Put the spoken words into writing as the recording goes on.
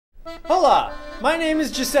Hola, my name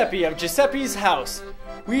is Giuseppe of Giuseppe's House.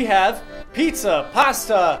 We have pizza,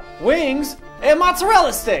 pasta, wings, and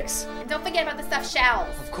mozzarella sticks. And don't forget about the stuffed shells.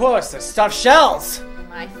 Of course, the stuffed shells.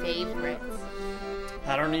 My favorites.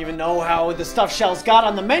 I don't even know how the stuffed shells got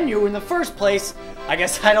on the menu in the first place. I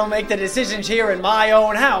guess I don't make the decisions here in my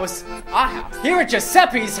own house. Our house. Here at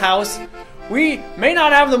Giuseppe's house, we may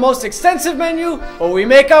not have the most extensive menu, but we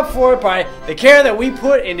make up for it by the care that we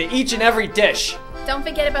put into each and every dish. Don't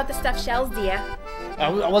forget about the stuffed shells, dear. I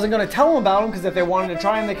wasn't going to tell them about them because if they wanted to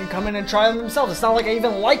try them, they can come in and try them themselves. It's not like I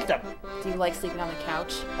even like them. Do you like sleeping on the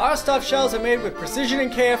couch? Our stuffed shells are made with precision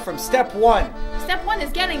and care from step one. Step one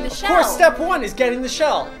is getting the shell. Of course, step one is getting the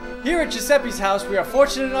shell. Here at Giuseppe's house, we are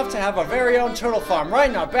fortunate enough to have our very own turtle farm right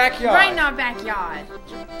in our backyard. Right in our backyard.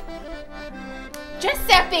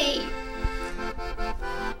 Giuseppe!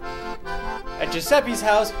 At Giuseppe's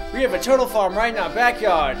house, we have a turtle farm right in our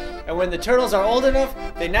backyard. And when the turtles are old enough,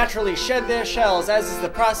 they naturally shed their shells, as is the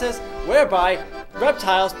process whereby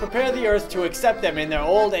reptiles prepare the earth to accept them in their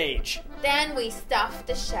old age. Then we stuff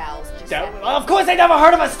the shells, Giuseppe. Of course, I never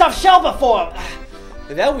heard of a stuffed shell before!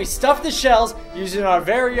 Then we stuff the shells using our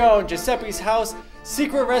very own Giuseppe's House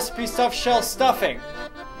secret recipe stuffed shell stuffing.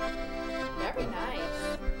 Very nice.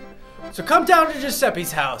 So come down to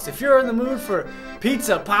Giuseppe's house if you're in the mood for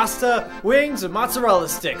pizza, pasta, wings, and mozzarella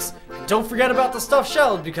sticks. And don't forget about the stuffed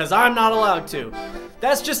shells because I'm not allowed to.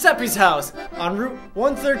 That's Giuseppe's house on Route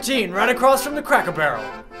 113, right across from the Cracker Barrel.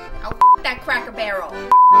 Oh, that Cracker Barrel.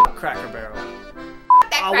 Cracker Barrel.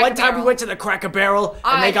 That One time we went to the Cracker Barrel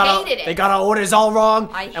and they hated it. got our orders all wrong,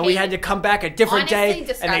 I and we had to come back a different Honestly, day,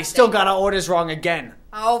 disgusting. and they still got our orders wrong again.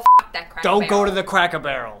 Oh, that Cracker Don't Barrel. go to the Cracker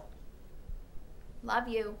Barrel. Love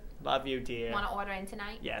you. Love you, dear. Want to order in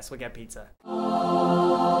tonight? Yes, we'll get pizza.